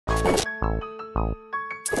I'm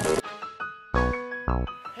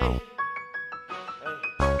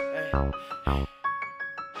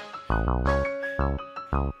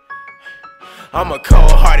a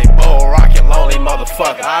cold-hearted, bold, rockin', lonely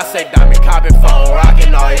motherfucker. I say diamond copping, phone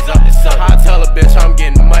rockin', always up to something. I tell a bitch I'm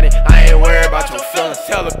getting money, I ain't worried about your feelings.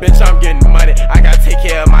 Tell a bitch I'm getting money, I gotta take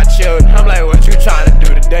care of my children. I'm like, what you tryna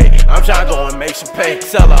do today? I'm tryna go and make some pay.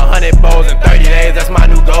 Sell 100 bowls in 30 days, that's my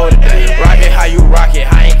new goal today. Rock it how you rock it,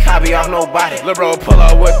 I ain't copy off nobody. Lil' bro pull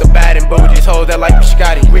up with the bad and bougies, hoes that like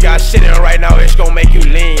biscotti. We got shit in right now, it's gon' make you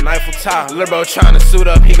lean, Eiffel top. Lil' bro tryna suit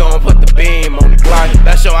up, he gon' put the beam on the Glock.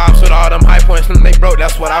 That's your ops with all them high points when they broke,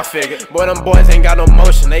 that's what I figured. Boy, them boys ain't got no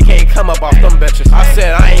motion, they can't come up off them bitches. I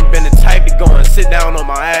said I ain't been the type to go and sit down on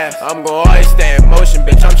my ass. I'm gon' always stay in motion,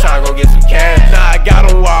 bitch, I'm tryna go get some cash. Nah, I got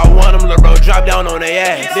them where I want them, lil' bro, drop down on they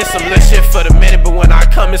ass. This some little shit for the minute, but when I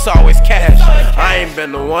come, it's always cash. I ain't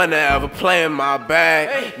been the one to ever play in my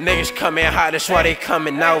bag. Niggas come in hot, that's why they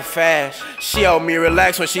coming out fast. She help me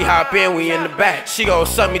relax when she hop in, we in the back. She gon'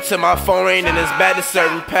 suck me till my phone ring and it's back to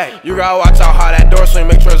certain pack. You gotta watch out how that door swing,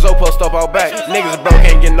 make sure Zopo stop out back. Niggas broke,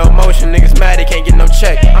 can't get no motion, niggas mad, they can't get no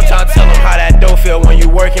check. I'm tryna tell them how that dough feel when you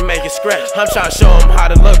work and make it scratch. I'm tryna show them how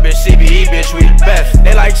to look, bitch, CBE, bitch, we the best.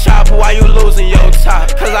 They like Chopper, why you losing your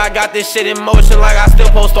top? Cause I got this shit in motion like I still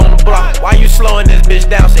post on the block. Why you slowing this bitch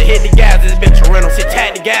down? Say hit the gas, this bitch a rental. Say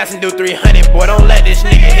tap the gas and do 300, boy, don't let this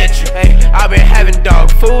nigga hit you. Hey, I been having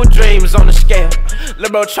dog food dreams on the scale.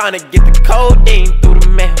 Lil' bro tryna get the codeine through the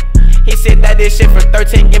mail. He said that this shit for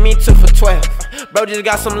 13, give me 2 for 12. Bro just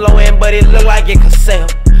got some low end, but it look like it could sell.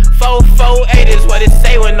 448 is what it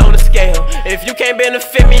say when on the scale. If you can't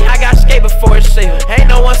benefit me, I got skate before it sale. Ain't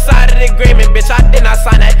no one-sided agreement, bitch, I did not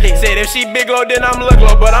sign that deal. Said if she big low, then I'm look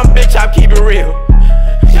low, but I'm big chop, keep it real.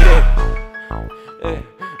 Yeah,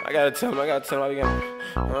 I gotta tell him why we got him.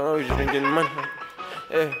 I don't know, we just been getting money.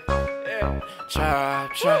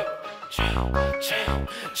 Chop, chop, chop, chop,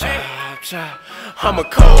 chop, chop. I'm a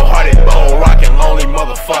cold-hearted, bold, rockin', lonely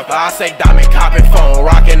motherfucker. I say diamond copping, phone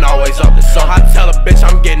rockin', always up to something. I tell a bitch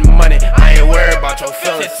I'm getting money, I ain't worried about your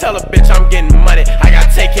feelings. Tell a bitch I'm getting money, I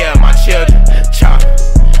gotta take care of my children. Chop.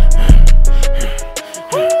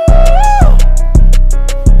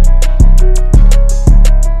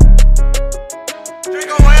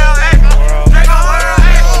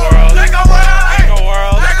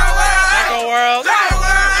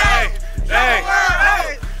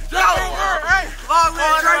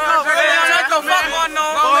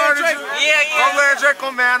 Yeah,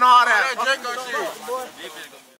 Draco, man, all that.